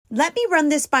Let me run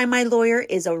this by my lawyer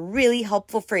is a really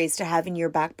helpful phrase to have in your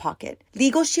back pocket.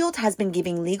 Legal Shield has been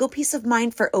giving legal peace of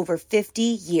mind for over 50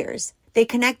 years. They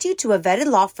connect you to a vetted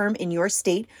law firm in your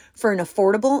state for an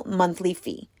affordable monthly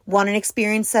fee. Want an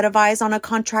experienced set of eyes on a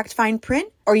contract fine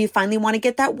print? Or you finally want to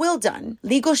get that will done?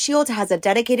 Legal Shield has a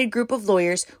dedicated group of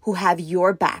lawyers who have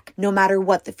your back, no matter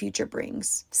what the future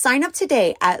brings. Sign up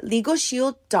today at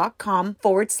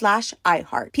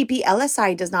LegalShield.com/iHeart.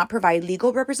 PPLSI does not provide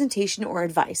legal representation or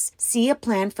advice. See a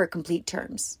plan for complete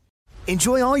terms.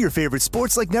 Enjoy all your favorite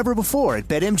sports like never before at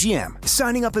BetMGM.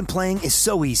 Signing up and playing is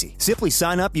so easy. Simply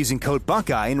sign up using code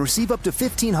Buckeye and receive up to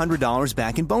 $1,500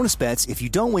 back in bonus bets if you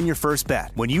don't win your first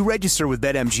bet. When you register with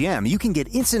BetMGM, you can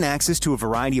get instant access to a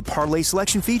variety of parlay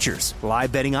selection features,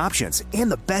 live betting options,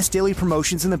 and the best daily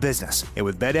promotions in the business. And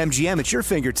with BetMGM at your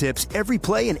fingertips, every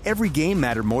play and every game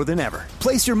matter more than ever.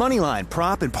 Place your moneyline,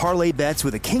 prop, and parlay bets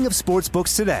with the king of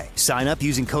sportsbooks today. Sign up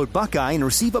using code Buckeye and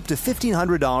receive up to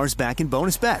 $1,500 back in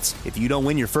bonus bets if you don't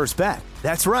win your first bet.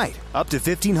 That's right, up to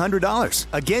 $1,500.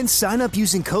 Again, sign up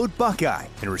using code Buckeye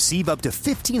and receive up to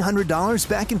 $1,500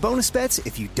 back in bonus bets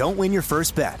if you don't win your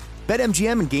first bet.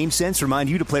 BetMGM and GameSense remind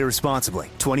you to play responsibly.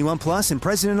 21 plus and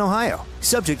present in Ohio.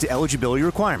 Subject to eligibility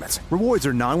requirements. Rewards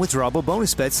are non-withdrawable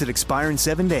bonus bets that expire in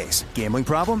 7 days. Gambling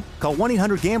problem? Call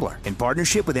 1-800-GAMBLER in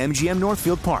partnership with MGM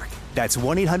Northfield Park. That's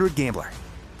 1-800-GAMBLER.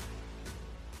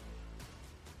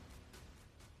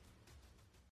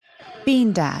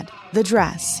 Bean Dad, The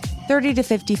Dress, 30 to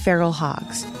 50 Feral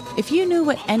Hogs. If you knew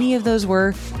what any of those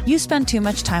were, you spend too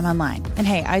much time online. And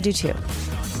hey, I do too.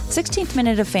 16th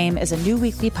Minute of Fame is a new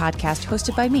weekly podcast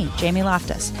hosted by me, Jamie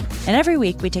Loftus. And every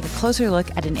week we take a closer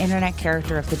look at an internet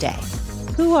character of the day.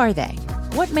 Who are they?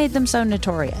 What made them so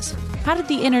notorious? How did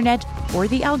the internet, or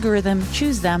the algorithm,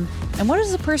 choose them? And what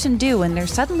does a person do when they're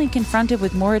suddenly confronted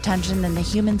with more attention than the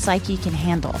human psyche can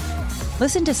handle?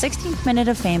 Listen to 16th Minute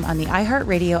of Fame on the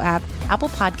iHeartRadio app, Apple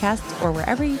Podcasts, or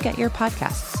wherever you get your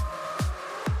podcasts.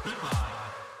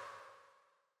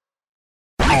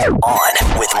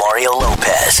 On with Mario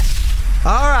Lopez.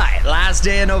 All right, last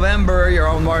day of November, your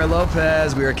own Mario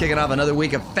Lopez. We are kicking off another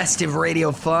week of festive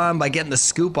radio fun by getting the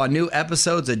scoop on new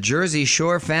episodes of Jersey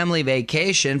Shore Family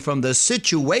Vacation from The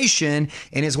Situation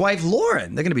and his wife,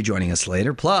 Lauren. They're going to be joining us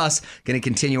later. Plus, going to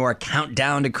continue our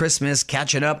countdown to Christmas,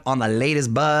 catching up on the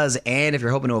latest buzz. And if you're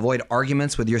hoping to avoid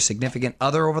arguments with your significant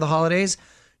other over the holidays,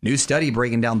 new study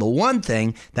breaking down the one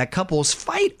thing that couples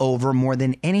fight over more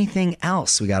than anything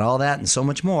else. We got all that and so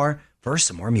much more. First,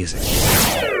 some more music.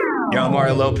 Yo,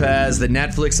 Mario Lopez. The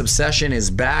Netflix obsession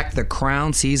is back. The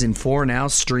Crown season 4 now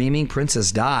streaming.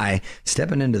 Princess Di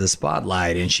stepping into the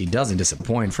spotlight, and she doesn't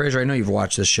disappoint. Fraser, I know you've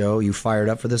watched this show. You fired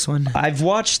up for this one? I've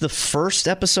watched the first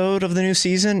episode of the new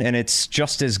season, and it's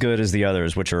just as good as the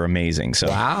others, which are amazing. So,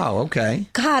 wow, okay.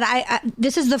 God,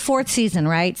 this is the 4th season,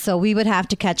 right? So we would have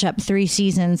to catch up 3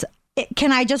 seasons.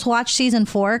 Can I just watch season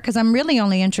 4? Because I'm really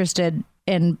only interested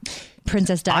in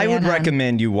Princess Diana. I would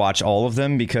recommend you watch all of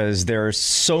them because there are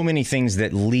so many things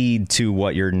that lead to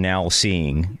what you're now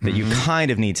seeing that you kind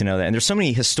of need to know that. And there's so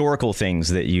many historical things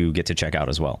that you get to check out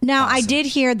as well. Now, awesome. I did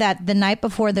hear that the night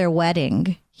before their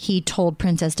wedding, he told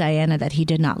Princess Diana that he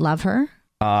did not love her.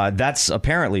 That's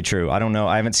apparently true. I don't know.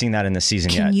 I haven't seen that in this season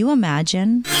yet. Can you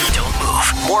imagine? Don't move.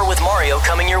 More with Mario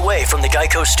coming your way from the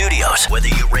Geico Studios. Whether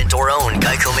you rent or own,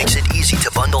 Geico makes it easy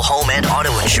to bundle home and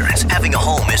auto insurance. Having a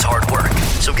home is hard work.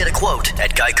 So get a quote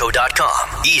at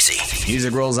geico.com. Easy.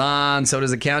 Music rolls on. So does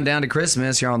the countdown to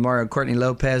Christmas. You're on Mario Courtney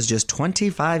Lopez. Just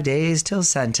 25 days till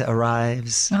Santa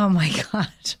arrives. Oh, my God.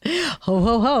 Ho,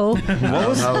 ho, ho.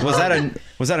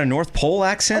 Was that a North Pole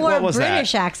accent? Or what was a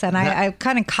British accent. I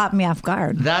kind of caught me off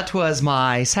guard. That was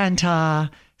my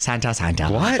Santa. What is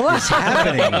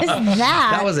happening? What is that?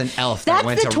 That was an elf that That's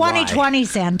went the to 2020 rye.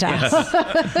 Santa.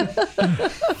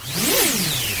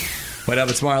 What up?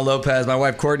 It's Mario Lopez. My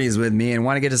wife Courtney is with me and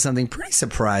want to get to something pretty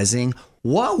surprising.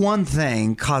 What one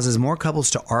thing causes more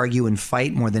couples to argue and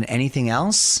fight more than anything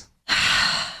else?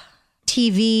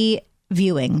 TV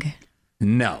viewing.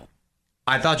 No.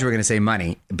 I thought you were going to say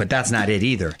money, but that's not it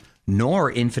either.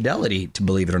 Nor infidelity, to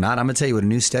believe it or not. I'm going to tell you what a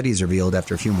new study has revealed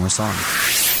after a few more songs.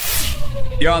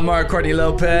 You're on Mario Courtney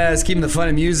Lopez, keeping the fun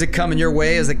and music coming your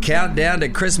way as the countdown to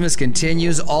Christmas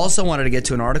continues. Also wanted to get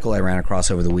to an article I ran across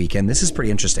over the weekend. This is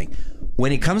pretty interesting.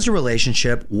 When it comes to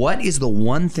relationship, what is the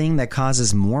one thing that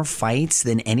causes more fights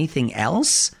than anything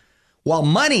else? While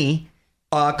money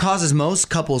causes most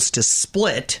couples to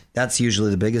split, that's usually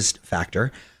the biggest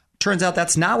factor, Turns out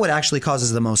that's not what actually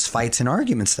causes the most fights and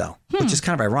arguments, though, which is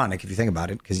kind of ironic if you think about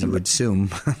it, because you would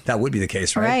assume that would be the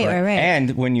case, right? Right.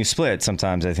 And when you split,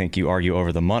 sometimes I think you argue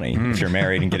over the money if you're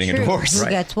married and getting a divorce. Who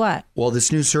gets what? Well,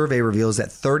 this new survey reveals that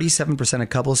 37% of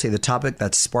couples say the topic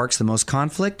that sparks the most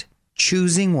conflict,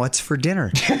 choosing what's for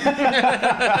dinner.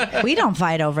 We don't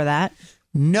fight over that.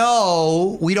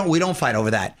 No, we don't fight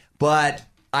over that. But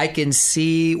I can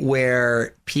see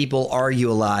where people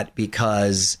argue a lot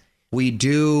because we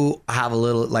do have a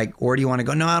little like, where do you want to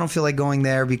go? No, I don't feel like going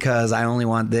there because I only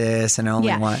want this and I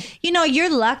only want. You know, you're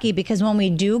lucky because when we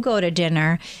do go to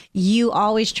dinner, you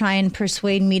always try and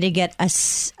persuade me to get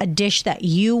a dish that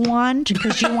you want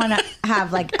because you want to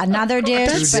have like another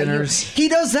dish. He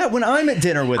does that when I'm at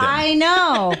dinner with him. I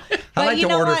know. I like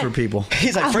to order for people.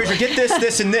 He's like, Fraser, get this,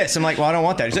 this, and this. I'm like, well, I don't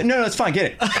want that. He's like, no, it's fine.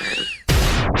 Get it.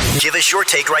 Give us your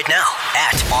take right now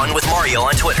at On With Mario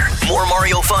on Twitter. More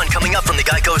Mario fun coming up from the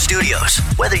Geico Studios.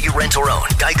 Whether you rent or own,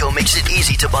 Geico makes it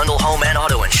easy to bundle home and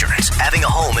auto insurance. Having a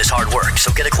home is hard work,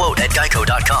 so get a quote at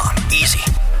geico.com. Easy.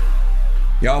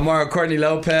 Yo, Mario, Courtney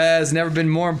Lopez. Never been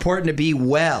more important to be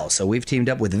well. So we've teamed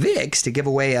up with Vicks to give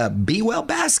away a Be Well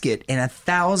basket and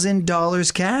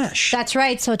 $1,000 cash. That's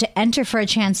right. So to enter for a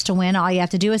chance to win, all you have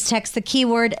to do is text the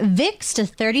keyword VIX to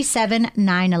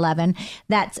 37911.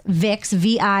 That's VIX,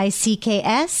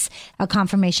 VICKS. A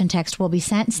confirmation text will be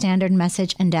sent. Standard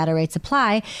message and data rates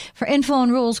apply. For info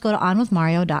and rules, go to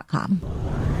onwithmario.com.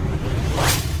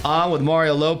 On with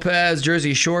Mario Lopez,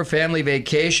 Jersey Shore Family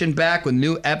Vacation, back with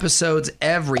new episodes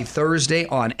every Thursday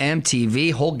on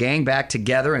MTV. Whole gang back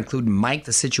together, including Mike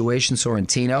the Situation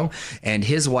Sorrentino and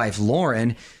his wife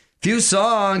Lauren. Few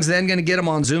songs, then going to get them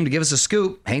on Zoom to give us a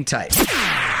scoop. Hang tight.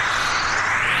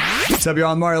 What's up,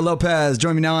 y'all? I'm Mario Lopez.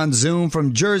 Join me now on Zoom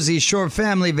from Jersey Shore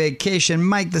Family Vacation,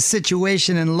 Mike the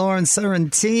Situation and Lauren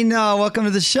Sorrentino. Welcome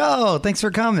to the show. Thanks for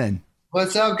coming.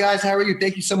 What's up, guys? How are you?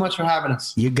 Thank you so much for having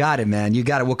us. You got it, man. You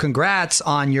got it. Well, congrats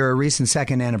on your recent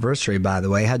second anniversary, by the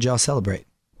way. How'd y'all celebrate?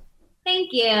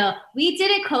 Thank you. We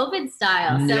did it COVID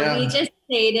style. So we just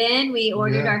stayed in. We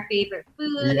ordered our favorite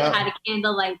food, had a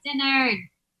candlelight dinner, and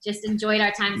just enjoyed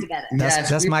our time together.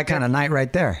 That's my kind of night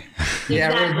right there. Yeah,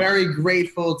 we're very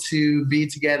grateful to be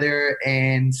together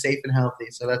and safe and healthy.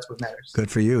 So that's what matters.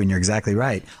 Good for you, and you're exactly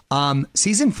right.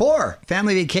 Season 4,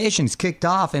 Family Vacations, kicked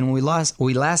off, and we last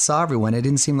saw everyone. It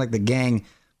didn't seem like the gang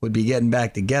would be getting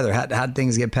back together. How'd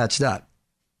things get patched up?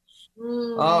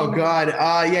 Oh, God.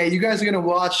 Yeah, you guys are going to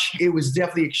watch. It was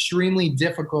definitely extremely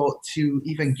difficult to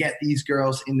even get these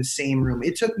girls in the same room.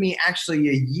 It took me actually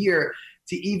a year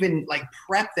to even like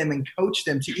prep them and coach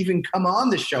them to even come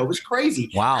on the show. It was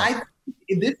crazy. Wow.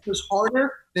 This was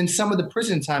harder than some of the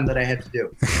prison time that I had to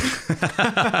do.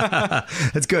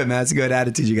 That's good, man. That's a good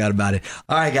attitude you got about it.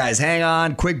 All right, guys, hang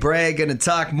on. Quick break. Going to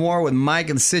talk more with Mike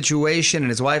and the Situation and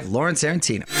his wife, Lauren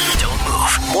Sorrentino. Don't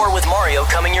move. More with Mario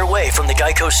coming your way from the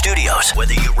Geico Studios.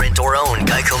 Whether you rent or own,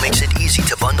 Geico makes it easy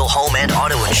to bundle home and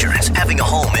auto insurance. Having a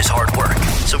home is hard work,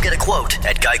 so get a quote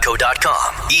at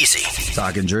geico.com. Easy.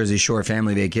 Talking Jersey Shore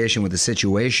Family Vacation with the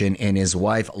Situation and his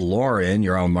wife, Lauren,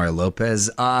 your own Mario Lopez.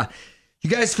 You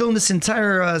guys filmed this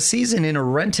entire season in a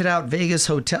rented-out Vegas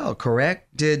hotel,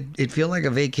 correct? Did it feel like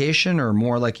a vacation or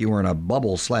more like you were in a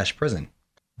bubble/prison?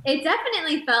 It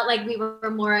definitely felt like we were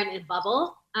more in a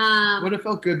bubble. But it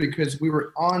felt good because we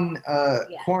were on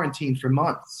quarantine for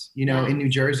months, in New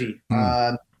Jersey.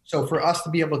 So for us to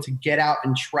be able to get out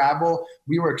and travel,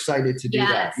 we were excited to do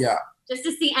that. Yeah. Just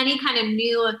to see any kind of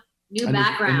new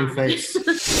background. A new face.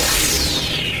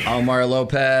 I'm Mario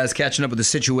Lopez, catching up with the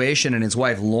Situation and his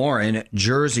wife, Lauren,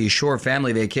 Jersey Shore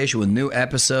Family Vacation with new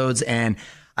episodes. And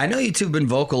I know you two have been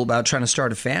vocal about trying to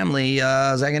start a family.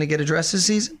 Is that going to get addressed this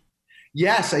season?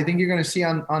 Yes, I think you're going to see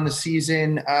on the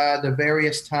season the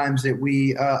various times that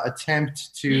we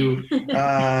attempt to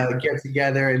get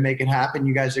together and make it happen.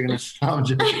 You guys are going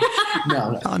to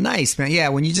no. Oh, nice, man. Yeah,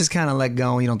 when you just kind of let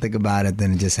go and you don't think about it,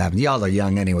 then it just happens. Y'all are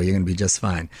young anyway. You're going to be just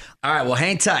fine. All right, well,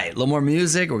 hang tight. A little more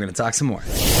music. We're going to talk some more.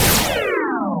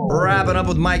 Wrapping up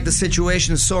with Mike the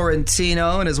Situation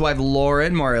Sorrentino and his wife,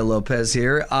 Lauren. Mario Lopez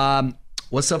here.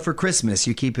 What's up for Christmas?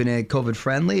 You keeping it COVID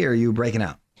friendly or are you breaking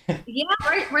out? Yeah,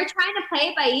 we're trying to play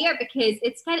it by ear because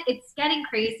it's getting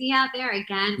crazy out there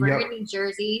again. We're in New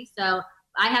Jersey, so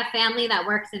I have family that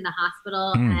works in the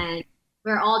hospital, and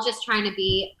we're all just trying to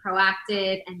be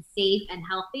proactive and safe and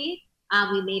healthy.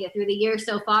 We made it through the year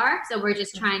so far, so we're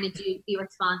just trying to be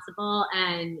responsible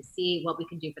and see what we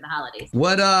can do for the holidays.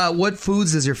 What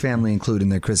foods does your family include in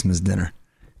their Christmas dinner?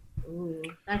 Ooh,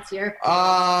 that's your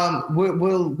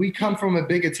question. We come from a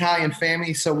big Italian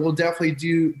family, so we'll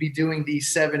definitely be doing these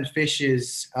 7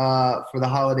 fishes for the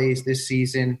holidays this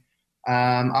season.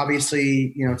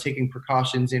 Obviously, taking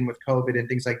precautions in with COVID and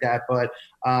things like that. But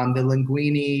the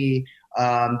linguine,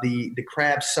 the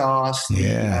crab sauce,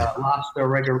 the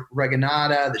lobster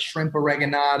reganata, the shrimp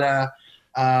reganata.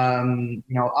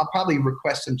 I'll probably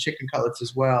request some chicken cutlets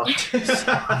as well.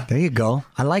 There you go.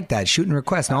 I like that. Shoot and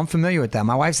request. No, I'm familiar with that.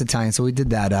 My wife's Italian, so we did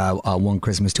that one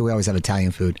Christmas too. We always have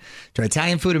Italian food. Try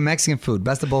Italian food and Mexican food.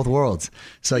 Best of both worlds.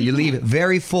 So you leave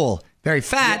very full, very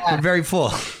fat, but very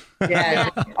full. Yeah,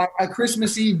 a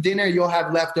Christmas Eve dinner, you'll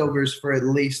have leftovers for at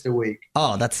least a week.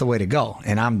 Oh, that's the way to go,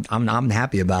 and I'm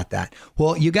happy about that.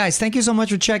 Well, you guys, thank you so much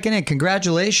for checking in.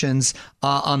 Congratulations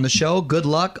on the show. Good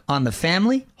luck on the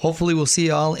family. Hopefully, we'll see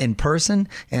y'all in person,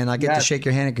 and I get to shake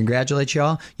your hand and congratulate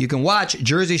y'all. You can watch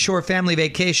Jersey Shore Family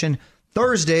Vacation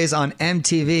Thursdays on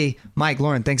MTV. Mike,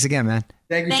 Lauren, thanks again, man.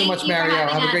 Thank you so much, Mario.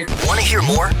 Have a great day. Want to hear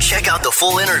more? Check out the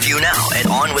full interview now at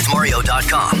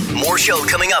OnWithMario.com. More show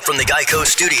coming up from the Geico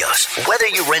Studios. Whether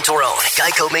you rent or own,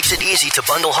 Geico makes it easy to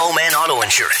bundle home and auto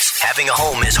insurance. Having a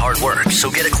home is hard work, so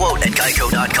get a quote at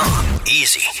Geico.com.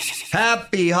 Easy.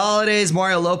 Happy holidays.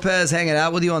 Mario Lopez hanging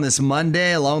out with you on this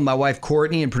Monday, along with my wife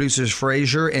Courtney and producers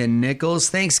Frazier and Nichols.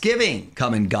 Thanksgiving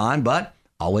come and gone, but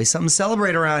always something to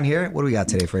celebrate around here. What do we got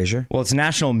today, Frazier? Well, it's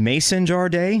National Mason Jar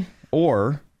Day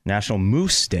or National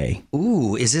Mousse Day.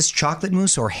 Ooh, is this chocolate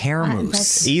mousse or hair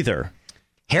mousse? Either.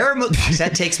 Hair mousse.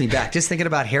 That takes me back. Just thinking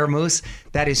about hair mousse,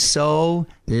 that is so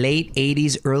late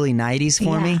 80s, early 90s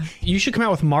for me. You should come out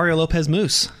with Mario Lopez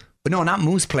mousse. But no, not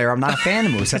mousse player. I'm not a fan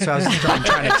of mousse. That's what I was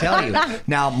trying to tell you.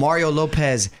 Now, Mario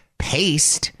Lopez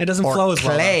paste. It doesn't flow as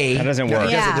well. Clay. That doesn't work.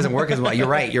 It doesn't work as well. You're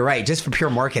right. Just for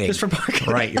pure marketing. Just for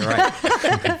marketing. Right, you're right.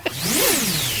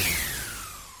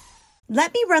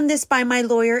 Let me run this by my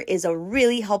lawyer is a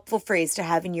really helpful phrase to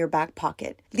have in your back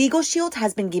pocket. Legal Shield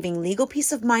has been giving legal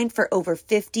peace of mind for over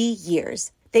 50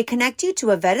 years. They connect you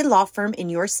to a vetted law firm in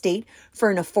your state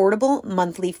for an affordable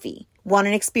monthly fee. Want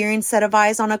an experienced set of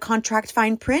eyes on a contract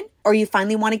fine print? Or you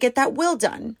finally want to get that will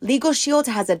done? Legal Shield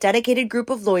has a dedicated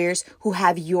group of lawyers who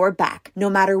have your back, no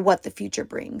matter what the future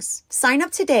brings. Sign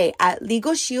up today at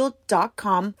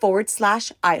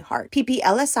LegalShield.com/iHeart.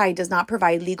 PPLSI does not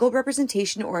provide legal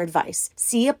representation or advice.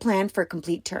 See a plan for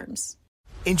complete terms.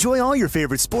 Enjoy all your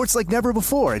favorite sports like never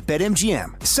before at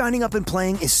BetMGM. Signing up and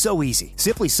playing is so easy.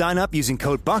 Simply sign up using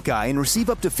code Buckeye and receive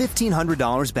up to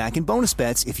 $1,500 back in bonus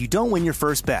bets if you don't win your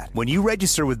first bet. When you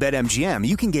register with BetMGM,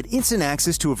 you can get instant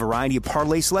access to a variety of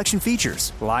parlay selection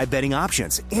features, live betting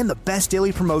options, and the best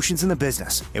daily promotions in the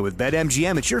business. And with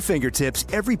BetMGM at your fingertips,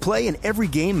 every play and every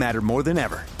game matter more than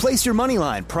ever. Place your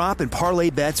moneyline, prop, and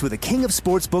parlay bets with the king of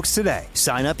sportsbooks today.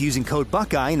 Sign up using code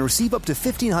Buckeye and receive up to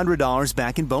 $1,500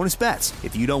 back in bonus bets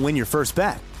if you don't win your first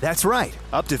bet. That's right,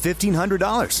 up to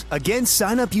 $1,500. Again,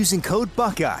 sign up using code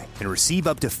Buckeye and receive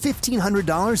up to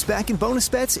 $1,500 back in bonus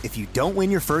bets if you don't win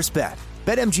your first bet.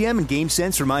 BetMGM and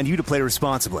GameSense remind you to play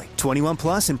responsibly. 21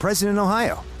 plus and present in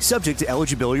Ohio. Subject to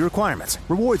eligibility requirements.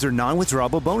 Rewards are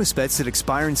non-withdrawable bonus bets that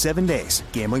expire in 7 days.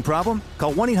 Gambling problem?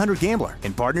 Call 1-800-GAMBLER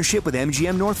in partnership with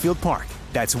MGM Northfield Park.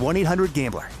 That's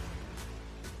 1-800-GAMBLER.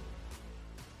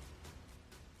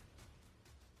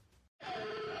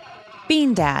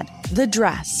 Bean Dad, The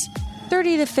Dress,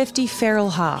 30 to 50 Feral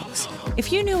Hogs.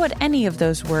 If you knew what any of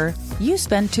those were, you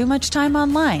spend too much time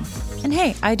online. And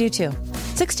hey, I do too.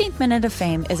 16th Minute of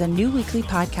Fame is a new weekly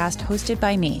podcast hosted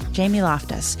by me, Jamie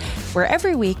Loftus, where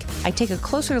every week I take a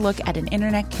closer look at an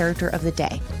internet character of the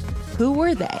day. Who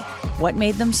were they? What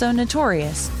made them so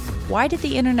notorious? Why did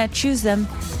the internet choose them?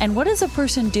 And what does a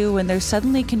person do when they're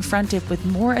suddenly confronted with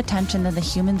more attention than the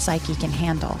human psyche can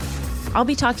handle? I'll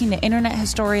be talking to internet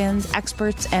historians,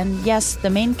 experts, and yes, the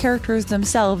main characters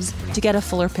themselves to get a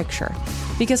fuller picture.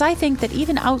 Because I think that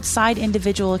even outside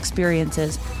individual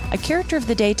experiences, a character of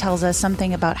the day tells us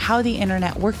something about how the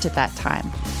internet worked at that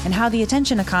time, and how the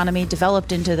attention economy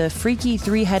developed into the freaky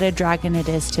three-headed dragon it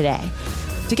is today.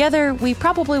 Together, we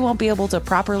probably won't be able to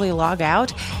properly log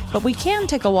out, but we can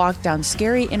take a walk down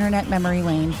scary internet memory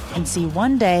lane and see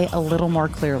one day a little more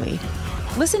clearly.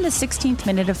 Listen to 16th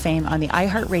Minute of Fame on the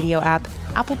iHeartRadio app,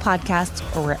 Apple Podcasts,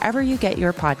 or wherever you get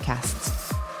your podcasts.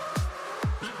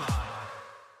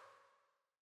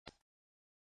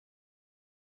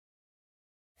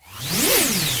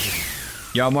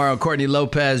 Y'all, Mario, Courtney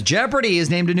Lopez. Jeopardy! Is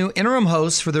named a new interim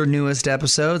host for their newest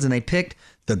episodes, and they picked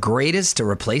the greatest to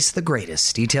replace the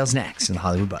greatest. Details next in the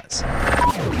Hollywood Buzz.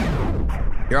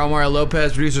 Y'all, Mario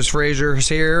Lopez, producers Frazier is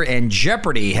here, and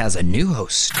Jeopardy! Has a new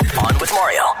host. On with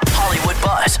Mario, Hollywood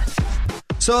Buzz.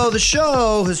 So the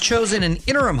show has chosen an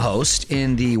interim host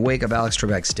in the wake of Alex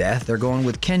Trebek's death. They're going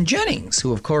with Ken Jennings,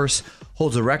 who, of course,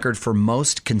 holds a record for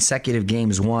most consecutive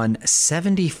games won,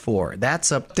 74.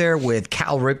 That's up there with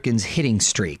Cal Ripken's hitting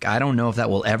streak. I don't know if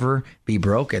that will ever be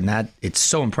broken. It's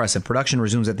so impressive. Production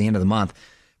resumes at the end of the month.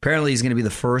 Apparently, he's going to be the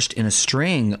first in a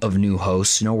string of new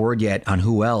hosts. No word yet on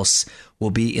who else will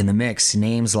be in the mix.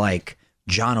 Names like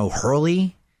John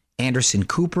O'Hurley, Anderson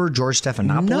Cooper, George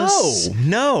Stephanopoulos.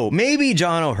 No. Maybe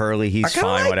John O'Hurley. He's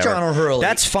fine. Like whatever. John O'Hurley.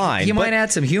 That's fine. He might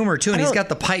add some humor, too, and he's got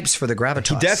the pipes for the gravitas.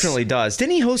 He definitely does.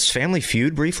 Didn't he host Family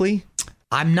Feud briefly?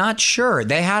 I'm not sure.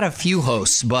 They had a few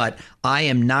hosts, but I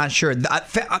am not sure.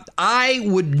 I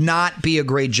would not be a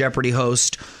great Jeopardy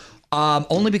host,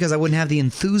 only because I wouldn't have the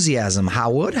enthusiasm. I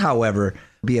would, however,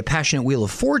 be a passionate Wheel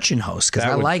of Fortune host, because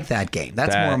I like that game.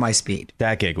 That's more my speed.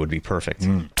 That gig would be perfect.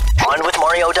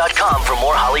 OnWithMario.com for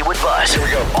more Hollywood buzz. Here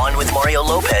we go. On with Mario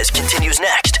Lopez continues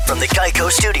next from the Geico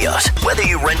Studios. Whether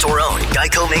you rent or own,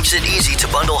 Geico makes it easy to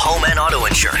bundle home and auto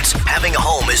insurance. Having a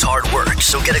home is hard work,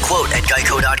 so get a quote at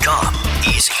Geico.com.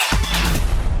 Easy.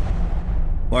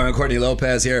 Mario and Courtney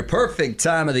Lopez here. Perfect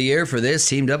time of the year for this.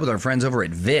 Teamed up with our friends over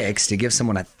at Vicks to give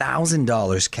someone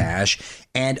 $1,000 cash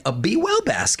and a Be Well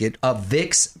basket of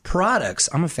Vicks products.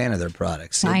 I'm a fan of their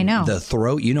products. I know. The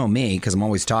throat, you know me, because I'm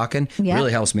always talking,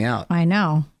 really helps me out. I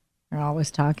know. We're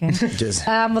always talking.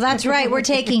 Well, that's right. We're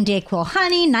taking Dayquil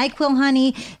Honey, NyQuil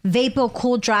Honey, Vapo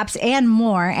Cool Drops, and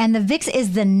more. And the Vicks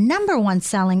is the #1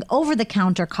 selling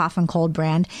over-the-counter cough and cold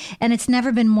brand, and it's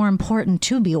never been more important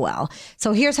to be well.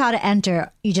 So here's how to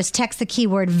enter. You just text the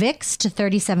keyword Vicks to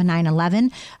 37911.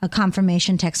 A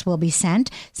confirmation text will be sent.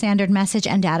 Standard message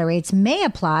and data rates may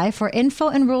apply. For info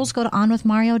and rules, go to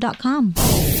onwithmario.com.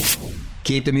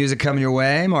 Keep the music coming your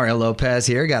way. Mario Lopez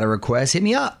here. Got a request? Hit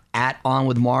me up at On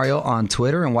With Mario on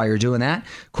Twitter. And while you're doing that,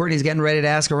 Courtney's getting ready to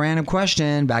ask a random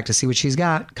question. Back to see what she's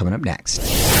got coming up next.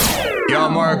 Yo,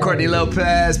 Mario, Courtney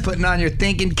Lopez, putting on your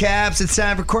thinking caps. It's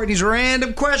time for Courtney's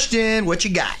random question. What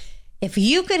you got? If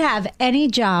you could have any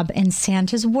job in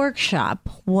Santa's workshop,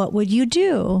 what would you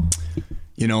do?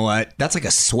 You know what? That's like a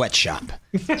sweatshop.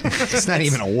 It's not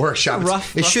even a workshop.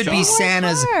 It should be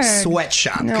Santa's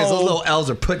sweatshop, because those little elves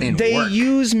are putting in work. They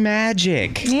use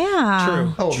magic. Yeah.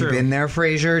 True. Oh, you been there,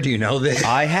 Fraser? Do you know this?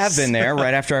 I have been there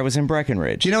right after I was in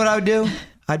Breckenridge. Do you know what I would do?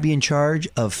 I'd be in charge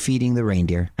of feeding the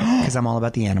reindeer, because I'm all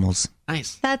about the animals.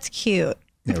 Nice. That's cute.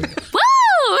 There we go.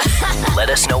 Let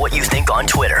us know what you think on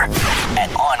Twitter at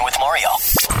On With Mario.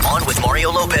 On With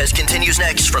Mario Lopez continues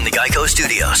next from the Geico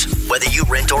Studios. Whether you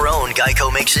rent or own,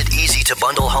 Geico makes it easy to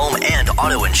bundle home and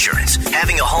auto insurance.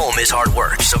 Having a home is hard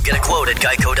work, so get a quote at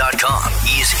Geico.com.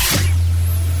 Easy.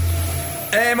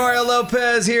 Hey, Mario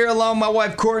Lopez here, along with my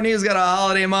wife Courtney, who's got a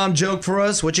holiday mom joke for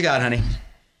us. What you got, honey?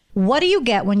 What do you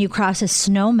get when you cross a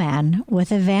snowman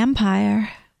with a vampire?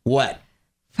 What?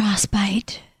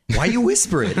 Frostbite. Why you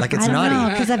whisper it like it's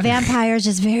naughty? Because a vampire is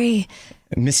just very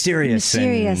mysterious.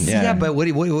 Yeah, but what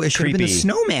it should have been a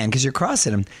snowman, because you're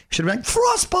crossing him. Should have been like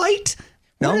frostbite.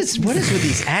 No? What is with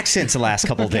these accents the last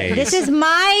couple of days? This is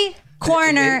my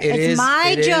corner. It's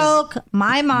my joke,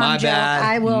 my mom joke.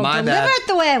 I will deliver it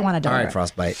the way I want to deliver it. All right,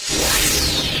 frostbite.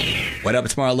 What up,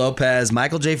 it's Mario Lopez.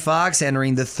 Michael J. Fox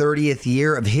entering the 30th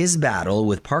year of his battle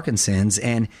with Parkinson's,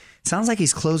 and it sounds like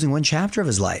he's closing one chapter of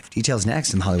his life. Details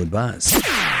next in the Hollywood Buzz.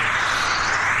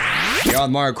 You're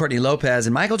on Mario Courtney Lopez,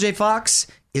 and Michael J. Fox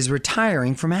is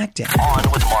retiring from acting.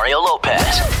 On with Mario Lopez,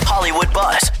 Hollywood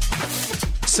Buzz.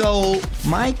 So,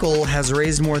 Michael has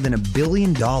raised more than $1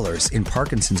 billion in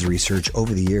Parkinson's research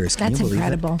over the years. Can That's you believe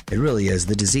incredible. It really is.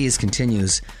 The disease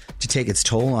continues to take its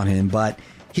toll on him, but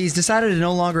he's decided to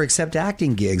no longer accept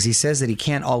acting gigs. He says that he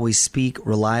can't always speak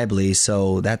reliably,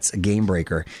 so that's a game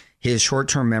breaker. His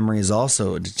short-term memory is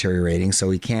also deteriorating,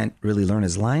 so he can't really learn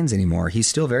his lines anymore. He's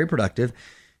still very productive.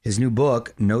 His new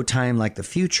book, No Time Like the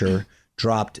Future,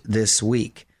 dropped this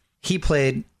week. He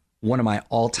played one of my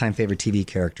all-time favorite TV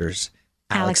characters,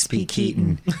 Alex P.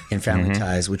 Keaton in Family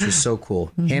Ties, which was so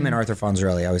cool. Him and Arthur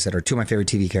Fonzarelli, I always said, are two of my favorite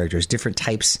TV characters. Different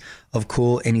types of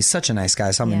cool, and he's such a nice guy.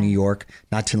 I saw him in New York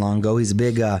not too long ago. He's a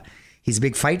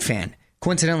big fight fan.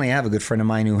 Coincidentally, I have a good friend of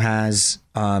mine who has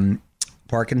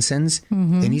Parkinson's,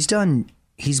 and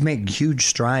he's made huge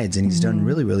strides, and he's done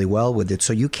really, really well with it.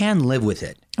 So you can live with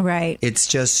it. Right. It's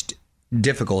just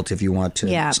difficult if you want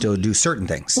to still do certain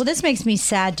things. Well, this makes me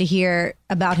sad to hear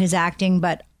about his acting,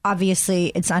 but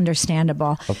obviously it's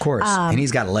understandable. Of course. And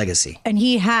he's got a legacy. And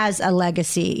he has a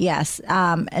legacy, yes.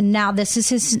 And now this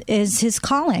is his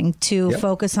calling to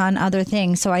focus on other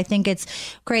things. So I think it's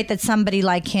great that somebody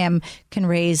like him can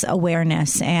raise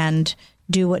awareness and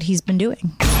do what he's been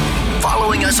doing.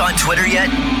 Following us on Twitter yet?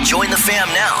 Join the fam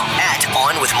now at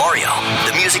On With Mario.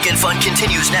 The music and fun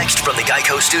continues next from the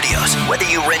Geico Studios. Whether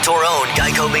you rent or own,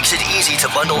 Geico makes it easy to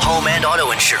bundle home and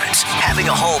auto insurance. Having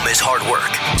a home is hard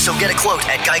work, so get a quote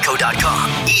at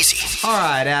geico.com. Easy. All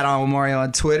right, at On With Mario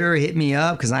on Twitter. Hit me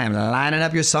up because I am lining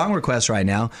up your song requests right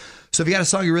now. So if you got a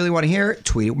song you really want to hear,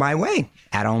 tweet it my way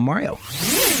at On With Mario.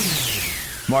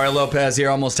 Mario Lopez here.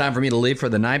 Almost time for me to leave for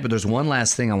the night, but there's one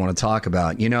last thing I want to talk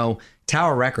about. You know,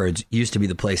 Tower Records used to be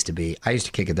the place to be. I used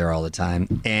to kick it there all the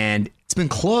time, and it's been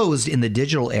closed in the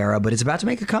digital era, but it's about to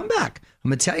make a comeback.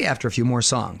 I'm going to tell you after a few more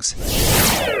songs.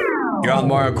 You're on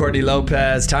Mario Courtney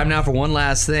Lopez. Time now for one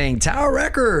last thing. Tower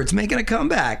Records making a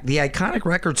comeback. The iconic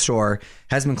record store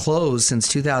has been closed since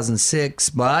 2006,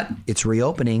 but it's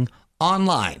reopening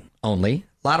online only.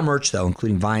 A lot of merch, though,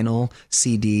 including vinyl,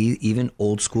 CD, even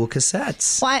old school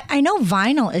cassettes. Well, I know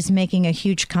vinyl is making a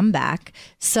huge comeback,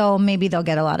 so maybe they'll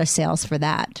get a lot of sales for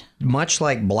that. Much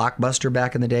like Blockbuster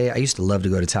back in the day, I used to love to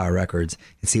go to Tower Records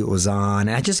and see what was on.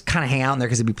 And I just kind of hang out in there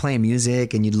because they'd be playing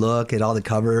music and you'd look at all the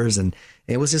covers. And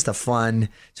it was just a fun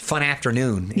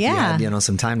afternoon if you had,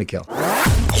 some time to kill.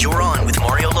 You're on with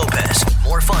Mario Lopez.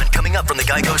 More fun coming up from the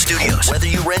Geico Studios. Whether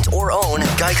you rent or own,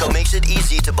 Geico makes it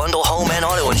easy to bundle home and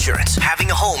auto insurance. Having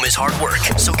a home is hard work,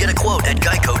 so get a quote at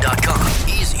geico.com.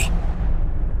 Easy.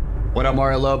 What up,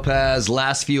 Mario Lopez?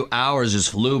 Last few hours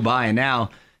just flew by, and now,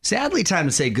 sadly, time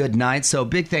to say good night. So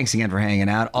big thanks again for hanging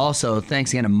out. Also,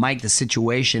 thanks again to Mike The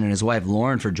Situation and his wife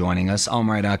Lauren for joining us.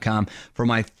 Allmario.com for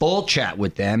my full chat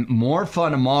with them. More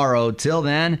fun tomorrow. Till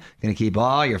then, gonna keep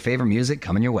all your favorite music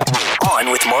coming your way.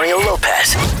 On with Mario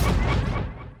Lopez.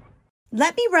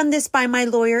 Let me run this by my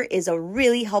lawyer is a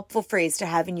really helpful phrase to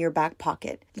have in your back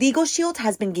pocket. Legal Shield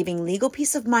has been giving legal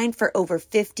peace of mind for over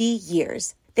 50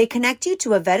 years. They connect you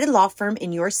to a vetted law firm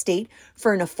in your state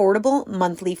for an affordable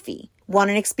monthly fee. Want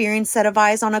an experienced set of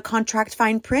eyes on a contract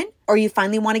fine print? Or you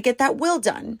finally want to get that will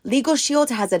done? Legal Shield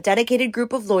has a dedicated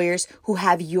group of lawyers who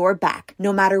have your back,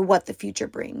 no matter what the future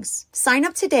brings. Sign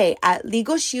up today at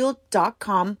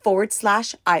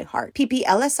LegalShield.com/iHeart.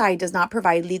 PPLSI does not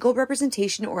provide legal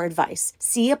representation or advice.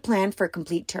 See a plan for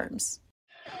complete terms.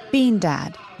 Bean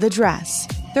Dad, The Dress,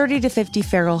 30 to 50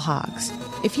 Feral Hogs.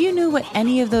 If you knew what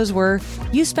any of those were,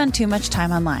 you spend too much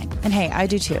time online. And hey, I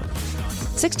do too.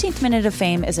 16th Minute of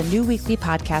Fame is a new weekly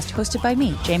podcast hosted by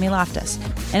me, Jamie Loftus.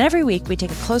 And every week we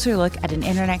take a closer look at an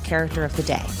internet character of the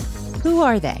day. Who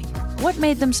are they? What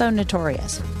made them so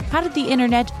notorious? How did the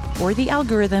internet or the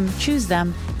algorithm choose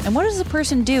them? And what does a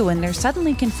person do when they're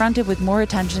suddenly confronted with more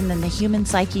attention than the human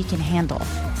psyche can handle?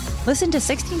 Listen to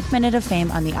 16th Minute of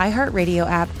Fame on the iHeartRadio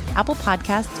app, Apple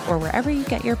Podcasts, or wherever you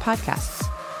get your podcasts.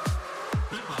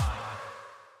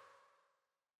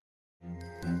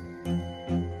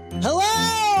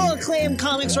 Hello, acclaimed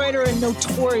comics writer and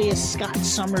notorious Scott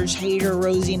Summers hater,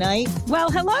 Rosie Knight.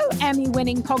 Well, hello,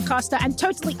 Emmy-winning podcaster and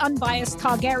totally unbiased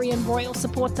Targaryen royal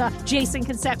supporter, Jason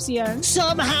Concepcion.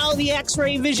 Somehow the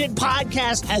X-Ray Vision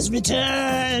podcast has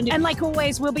returned. And like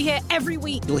always, we'll be here every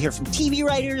week. You'll hear from TV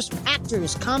writers,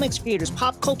 actors, comics creators,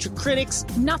 pop culture critics.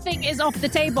 Nothing is off the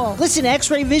table. Listen to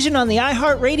X-Ray Vision on the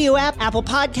iHeartRadio app, Apple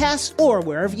Podcasts, or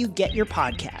wherever you get your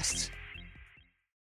podcasts.